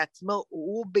הגשם בעצמו,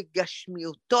 הוא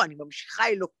בגשמיותו, אני ממשיכה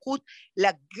אלוקות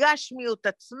לגשמיות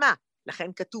עצמה,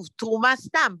 לכן כתוב תרומה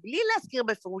סתם, בלי להזכיר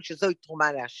בפירוש שזוהי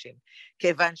תרומה להשם,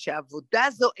 כיוון שהעבודה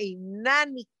זו אינה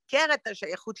ניכרת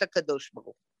השייכות לקדוש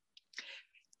ברוך.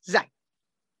 זי.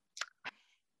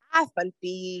 אף על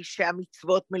פי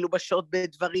שהמצוות מלובשות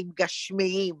בדברים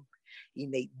גשמיים,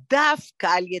 הנה דווקא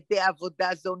על ידי עבודה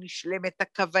זו נשלמת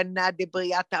הכוונה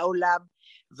דבריאת העולם,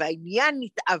 והעניין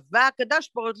נתאווה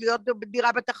הקדוש ברוך הוא להיות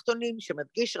בדירה בתחתונים,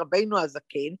 שמדגיש רבינו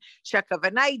הזקן,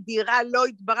 שהכוונה היא דירה לא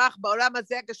יתברך בעולם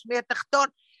הזה הגשמי התחתון,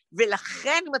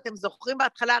 ולכן אם אתם זוכרים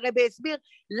בהתחלה הרבי הסביר,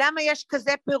 למה יש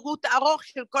כזה פירוט ארוך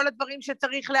של כל הדברים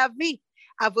שצריך להביא,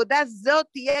 העבודה הזאת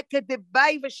תהיה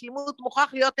כדבעי ושלמות,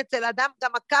 מוכרח להיות אצל אדם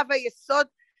גם הקו היסוד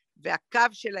והקו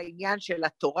של העניין של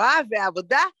התורה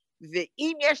והעבודה,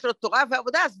 ואם יש לו תורה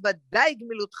ועבודה, אז ודאי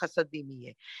גמילות חסדים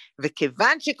יהיה.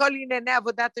 וכיוון שכל ענייני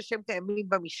עבודת השם קיימים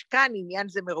במשכן, עניין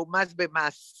זה מרומז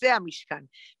במעשה המשכן,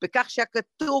 בכך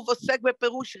שהכתוב עוסק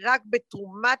בפירוש רק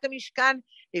בתרומת המשכן,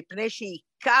 מפני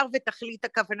שעיקר ותכלית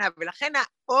הכוונה, ולכן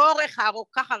האורך הארוך,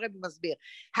 ככה הרב מסביר,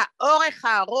 האורך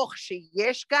הארוך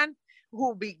שיש כאן,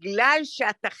 הוא בגלל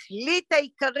שהתכלית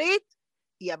העיקרית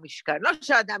היא המשכן, לא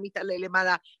שהאדם יתעלה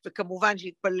למעלה, וכמובן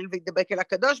שיתפלל וידבק אל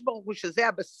הקדוש ברוך הוא, שזה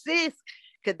הבסיס,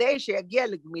 כדי שיגיע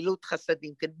לגמילות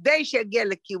חסדים, כדי שיגיע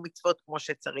לקיום מצוות כמו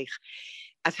שצריך.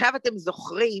 עכשיו אתם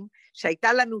זוכרים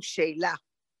שהייתה לנו שאלה,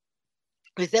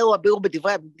 וזהו הביאור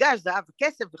בדברי המקדש, זהב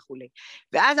וכסף וכו'.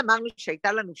 ואז אמרנו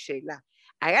שהייתה לנו שאלה.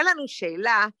 היה לנו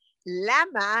שאלה,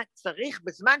 למה צריך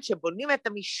בזמן שבונים את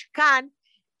המשכן,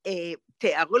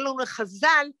 תיארו לנו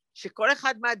חז"ל, שכל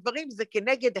אחד מהדברים זה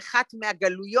כנגד אחת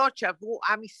מהגלויות שעברו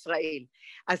עם ישראל.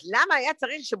 אז למה היה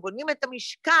צריך שבונים את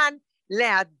המשכן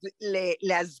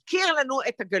להזכיר לנו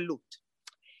את הגלות?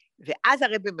 ואז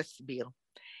הרב מסביר,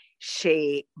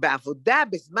 שבעבודה,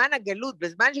 בזמן הגלות,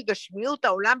 בזמן שגשמיות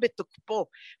העולם בתוקפו,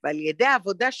 ועל ידי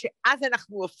העבודה שאז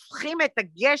אנחנו הופכים את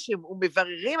הגשם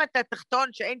ומבררים את התחתון,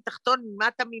 שאין תחתון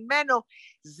ממטה ממנו,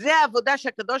 זה העבודה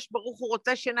שהקדוש ברוך הוא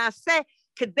רוצה שנעשה,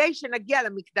 כדי שנגיע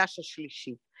למקדש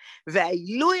השלישי.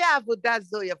 והעילוי העבודה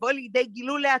הזו יבוא לידי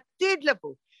גילוי לעתיד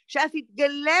לבוא, שאז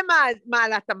יתגלה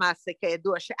מעלת המעשה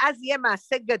כידוע, שאז יהיה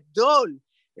מעשה גדול,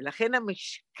 ולכן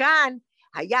המשכן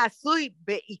היה עשוי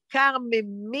בעיקר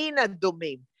ממין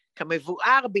הדומם,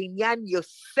 כמבואר בעניין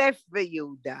יוסף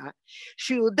ויהודה,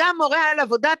 שיהודה מורה על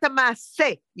עבודת המעשה,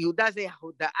 יהודה זה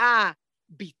ההודעה,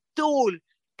 ביטול,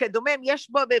 כדומם יש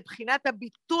בו בבחינת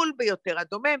הביטול ביותר,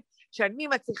 הדומם שאני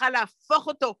מצליחה להפוך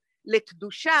אותו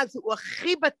לקדושה, אז הוא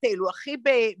הכי בטל, הוא הכי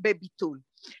בביטול,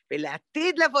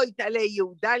 ולעתיד לבוא יתעלה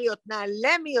יהודה להיות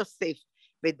נעלה מיוסף,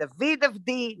 ודוד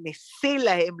עבדי נשיא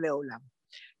להם לעולם.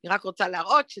 אני רק רוצה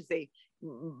להראות שזה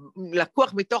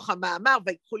לקוח מתוך המאמר,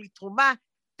 ויקחו לי תרומה,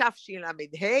 תשל"ה,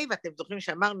 ואתם זוכרים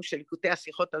שאמרנו שליקוטי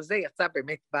השיחות הזה יצא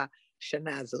באמת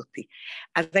בשנה הזאת.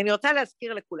 אז אני רוצה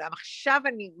להזכיר לכולם, עכשיו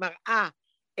אני מראה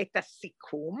את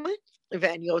הסיכום,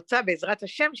 ואני רוצה בעזרת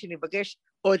השם שניפגש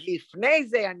עוד לפני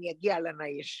זה, אני אגיע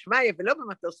לנשמיה ולא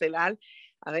במטוס אל על,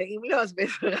 אבל אם לא, אז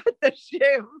בעזרת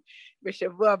השם,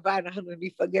 בשבוע הבא אנחנו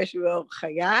ניפגש באור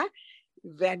חיה,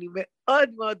 ואני מאוד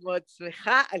מאוד מאוד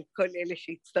שמחה על כל אלה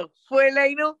שהצטרפו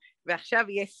אלינו, ועכשיו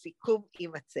יהיה סיכום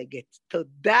עם מצגת.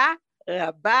 תודה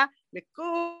רבה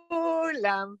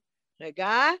לכולם. רגע,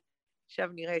 עכשיו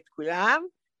נראה את כולם.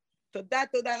 תודה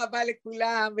רבה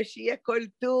לכולם, ושיהיה כל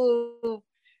טוב,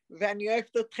 ואני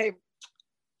אוהבת אתכם.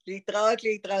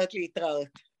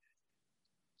 להתראות.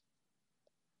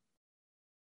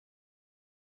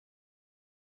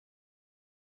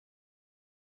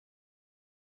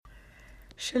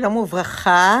 שלום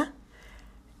וברכה,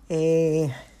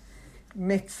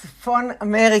 מצפון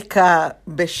אמריקה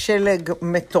בשלג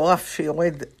מטורף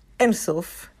שיורד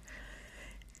אינסוף,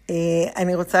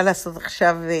 אני רוצה לעשות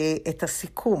עכשיו את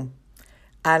הסיכום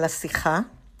על השיחה.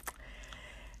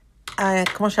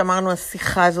 כמו שאמרנו,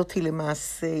 השיחה הזאת היא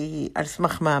למעשה על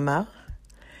סמך מאמר,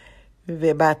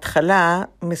 ובהתחלה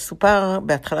מסופר,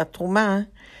 בהתחלת תרומה,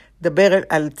 דבר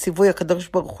על ציווי הקדוש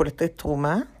ברוך הוא לתת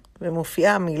תרומה,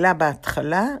 ומופיעה המילה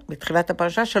בהתחלה, בתחילת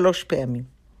הפרשה, 3 פעמים.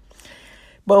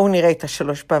 בואו נראה את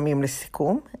 3 פעמים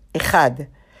לסיכום. 1,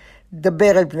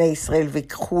 דבר על בני ישראל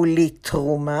ויקחו לי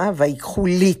תרומה, ויקחו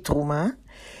לי תרומה.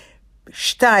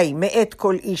 2, מאת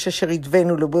כל איש אשר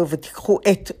ידבנו לבוא ותיקחו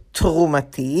את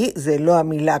תרומתי, זה לא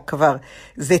המילה כבר,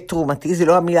 זה תרומתי, זה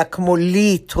לא המילה כמו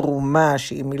לי תרומה,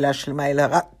 שהיא מילה שלמה, אלא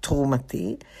רק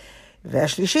תרומתי.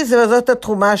 והשלישי זה זאת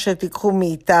התרומה שתיקחו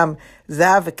מאיתם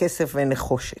זהב וכסף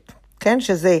ונחושת. כן?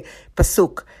 שזה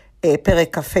פסוק,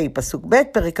 פרק כ"ה פסוק ב',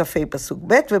 פרק כ"ה פסוק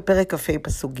ב' ופרק כ"ה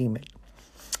פסוק ג'.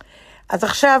 אז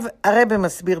עכשיו הרב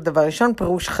מסביר דבר ראשון,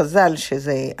 פירוש חז"ל,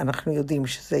 שזה, אנחנו יודעים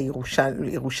שזה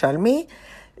ירושלמי,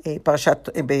 פרשת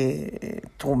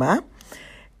בתרומה,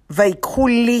 ויקחו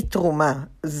לי תרומה,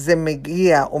 זה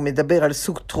מגיע או מדבר על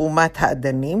סוג תרומת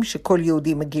האדנים, שכל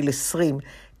יהודי מגיל 20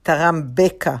 תרם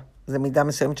בקע, זה מידה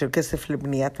מסוימת של כסף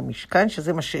לבניית המשכן,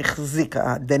 שזה מה שהחזיק,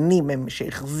 האדנים הם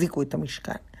שהחזיקו את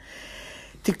המשכן.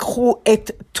 תיקחו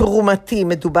את תרומתי,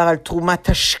 מדובר על תרומת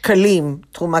השקלים,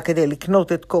 תרומה כדי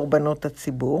לקנות את קורבנות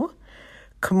הציבור,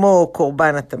 כמו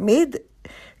קורבן התמיד,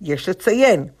 יש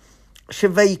לציין,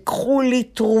 שויקחו לי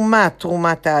תרומה,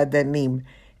 תרומת האדנים,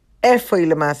 איפה היא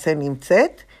למעשה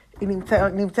נמצאת? היא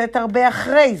נמצאת הרבה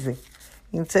אחרי זה,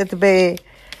 נמצאת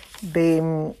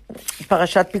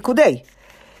בפרשת פיקודי.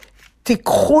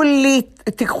 תיקחו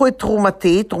את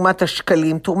תרומתי, תרומת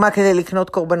השקלים, תרומה כדי לקנות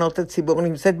קורבנות הציבור,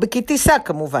 נמצאת בכתיסה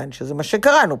כמובן, שזה מה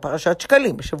שקראנו, פרשת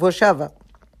שקלים, בשבוע שעבר,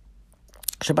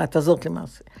 שבת הזאת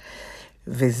למעשה.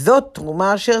 וזאת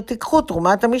תרומה אשר תיקחו,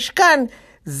 תרומת המשכן,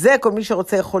 זה כל מי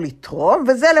שרוצה יכול לתרום,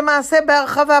 וזה למעשה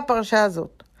בהרחבה הפרשה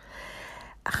הזאת.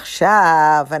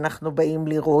 עכשיו אנחנו באים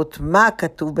לראות מה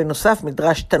כתוב בנוסף,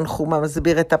 מדרש תנחומה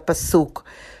מסביר את הפסוק,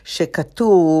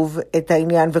 שכתוב את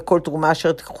העניין וכל תרומה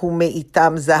אשר תיקחו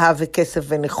מאיתם זהב וכסף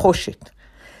ונחושת.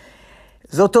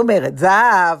 זאת אומרת,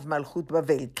 זהב, מלכות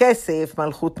בבל, כסף,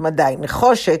 מלכות מדי,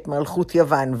 נחושת, מלכות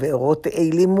יוון, ואורות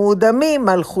אלים מועדמים,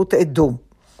 מלכות אדום.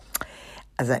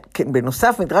 אז כן,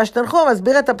 בנוסף, מדרש תנחום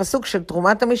מסביר את הפסוק של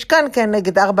תרומת המשכן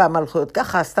כנגד 4 המלכויות.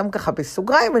 ככה, סתם ככה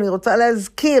בסוגריים, אני רוצה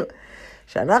להזכיר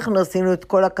שאנחנו עשינו את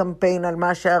כל הקמפיין על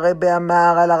מה שהרבי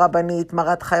אמר, על הרבנית,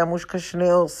 מרת חיה מושקה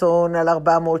שני אורסון, על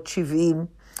 470,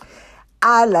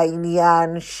 על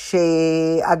העניין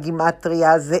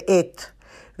שהגימטריה זה עת,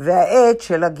 והעת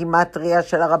של הגימטריה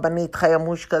של הרבנית חיה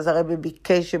מושקה, אז הרבי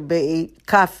ביקש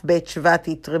שבכף בית שבט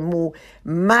יתרמו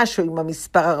משהו עם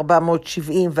המספר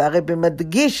 470, והרבי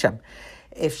מדגיש שם,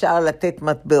 אפשר לתת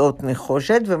מטבעות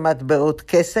נחושת ומטבעות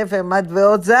כסף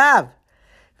ומטבעות זהב.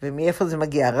 ומאיפה זה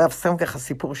מגיע? הרב שם ככה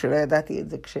סיפור שלא ידעתי את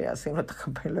זה, כשעשינו את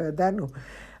הקמפיין לא ידענו,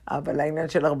 אבל העניין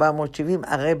של 470,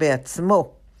 הרבי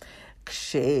עצמו,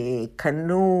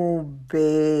 כשקנו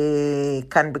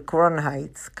כאן בקרון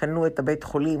הייטס, קנו את הבית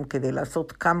חולים כדי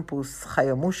לעשות קמפוס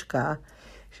חיה מושקה,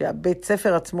 שהבית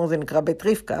ספר עצמו זה נקרא בית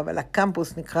רבקה, אבל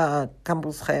הקמפוס נקרא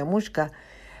קמפוס חיה מושקה,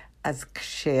 אז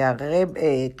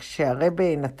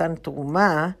כשהרבי נתן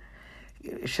תרומה,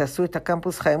 שעשו את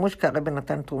הקמפוס חיה מושקה, הרבי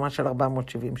נתן תרומה של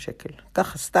 470 שקל.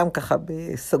 ככה, סתם ככה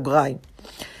בסוגריים.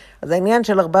 אז העניין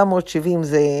של 470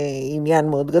 זה עניין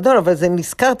מאוד גדול, אבל זה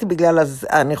נזכרתי בגלל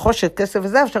הנחושת, כסף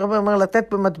וזהב, שהרבי אומר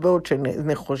לתת במטבעות של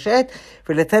נחושת,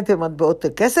 ולתת במטבעות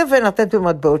כסף, ולתת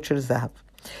במטבעות של זהב.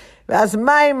 ואז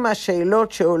מה עם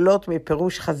השאלות שעולות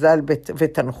מפירוש חז"ל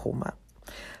ותנחומה?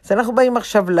 אז אנחנו באים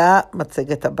עכשיו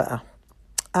למצגת הבאה.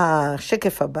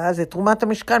 השקף הבא זה תרומת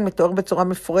המשכן, מתואר בצורה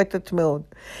מפורטת מאוד.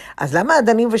 אז למה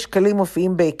עדנים ושקלים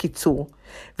מופיעים בקיצור?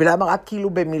 ולמה רק כאילו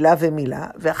במילה ומילה?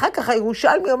 ואחר כך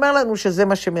הירושלמי אומר לנו שזה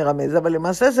מה שמרמז, אבל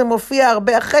למעשה זה מופיע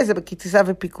הרבה אחרי זה בקציצה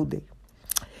ופיקודי.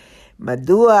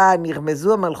 מדוע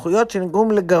נרמזו המלכויות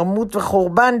שנגרום לגרמות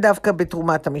וחורבן דווקא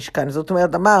בתרומת המשכן? זאת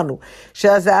אומרת, אמרנו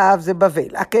שהזהב זה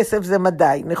בבל, הכסף זה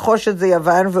מדי, נחושת זה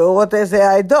יוון ואורות זה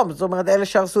האדום. זאת אומרת, אלה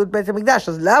שהרסו את בית המקדש.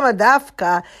 אז למה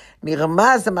דווקא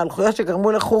נרמז המלכויות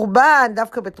שגרמו לחורבן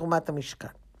דווקא בתרומת המשכן?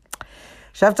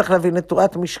 עכשיו צריך להבין את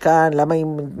תורת המשכן, למה היא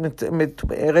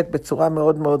מתוארת בצורה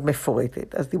מאוד מאוד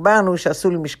מפורטת. אז דיברנו שעשו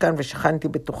לי משכן ושכנתי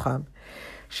בתוכם,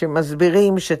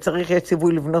 שמסבירים שצריך יהיה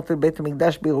ציווי לבנות את בית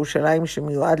המקדש בירושלים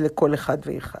שמיועד לכל אחד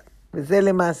ואחד. וזה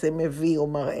למעשה מביא או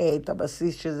מראה את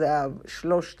הבסיס שזה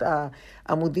 3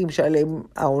 העמודים שעליהם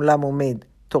העולם עומד,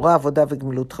 תורה, עבודה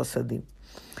וגמילות חסדים.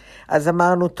 אז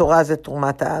אמרנו תורה זה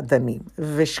תרומת העדנים,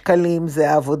 ושקלים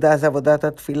זה העבודה, זה עבודת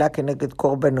התפילה כנגד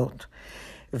קורבנות.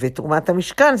 ותרומת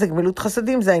המשכן זה גמילות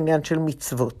חסדים, זה העניין של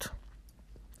מצוות.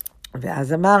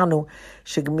 ואז אמרנו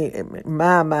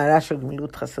מה המעלה של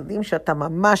גמילות חסדים, שאתה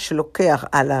ממש לוקח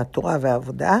על התורה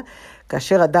והעבודה,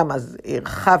 כאשר אדם, אז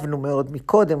הרחבנו מאוד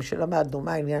מקודם, שלמדנו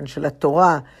מה העניין של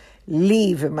התורה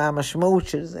לי, ומה המשמעות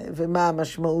של זה, ומה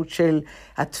המשמעות של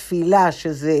התפילה,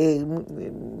 שזה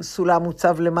סולם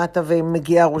מוצב למטה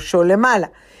ומגיע ראשו למעלה.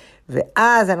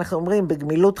 ואז אנחנו אומרים,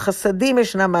 בגמילות חסדים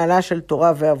ישנה מעלה של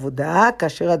תורה ועבודה,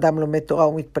 כאשר אדם לומד תורה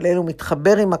ומתפלל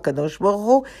ומתחבר עם הקדוש ברוך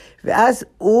הוא, ואז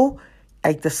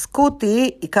ההתעסקות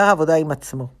היא עיקר העבודה עם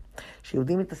עצמו.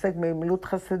 כשיהודי מתעסק בגמילות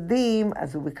חסדים,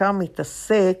 אז הוא בעיקר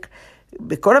מתעסק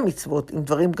בכל המצוות עם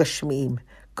דברים גשמיים,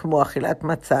 כמו אכילת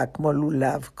מצה, כמו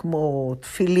לולב, כמו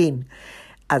תפילין.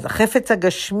 אז החפץ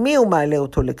הגשמי הוא מעלה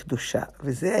אותו לקדושה,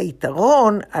 וזה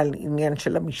היתרון על עניין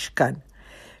של המשכן.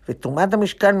 ותרומת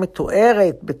המשכן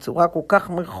מתוארת בצורה כל כך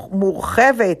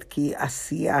מורחבת, כי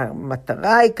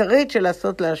המטרה העיקרית של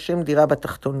לעשות להשם דירה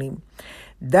בתחתונים.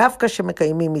 דווקא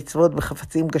שמקיימים מצוות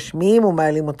בחפצים גשמיים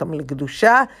ומעלים אותם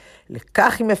לקדושה,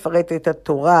 לכך היא מפרטת את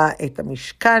התורה, את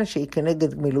המשכן שהיא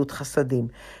כנגד גמילות חסדים.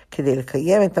 כדי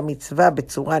לקיים את המצווה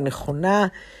בצורה נכונה,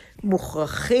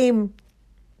 מוכרחים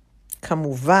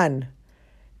כמובן,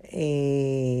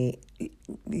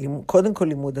 קודם כל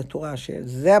לימוד התורה,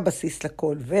 שזה הבסיס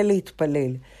לכל,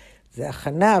 ולהתפלל, זה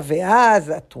הכנה, ואז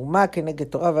התרומה כנגד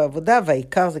תורה ועבודה,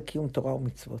 והעיקר זה קיום תורה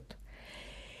ומצוות.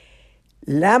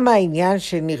 למה העניין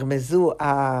שנרמזו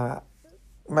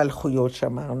המלכויות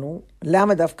שאמרנו?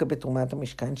 למה דווקא בתרומת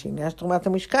המשכן? שעניין שתרומת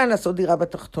המשכן לעשות דירה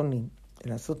בתחתונים,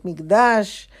 לעשות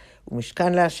מקדש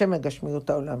ומשכן להשם לגשמיות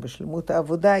העולם, ושלמות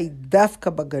העבודה היא דווקא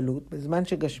בגלות, בזמן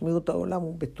שגשמיות העולם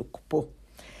הוא בתוקפו.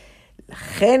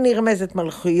 לכן נרמזת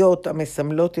מלכויות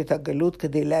המסמלות את הגלות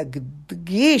כדי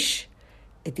להדגיש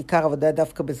את עיקר העבודה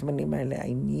דווקא בזמנים האלה.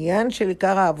 העניין של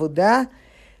עיקר העבודה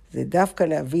זה דווקא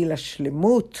להביא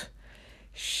לשלמות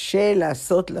של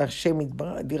לעשות להשם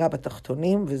דירה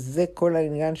בתחתונים, וזה כל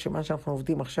העניין שמה שאנחנו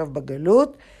עובדים עכשיו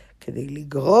בגלות, כדי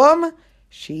לגרום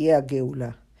שיהיה הגאולה.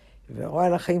 והרוע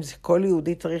לחיים זה כל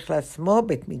יהודי צריך לעצמו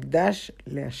בית מקדש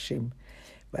להשם.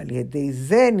 ועל ידי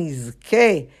זה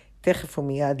נזכה תכף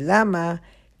ומיד למה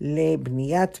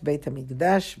לבניית בית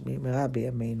המקדש במהרה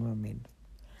בימינו אמן.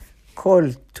 כל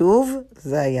טוב,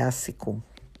 זה היה הסיכום.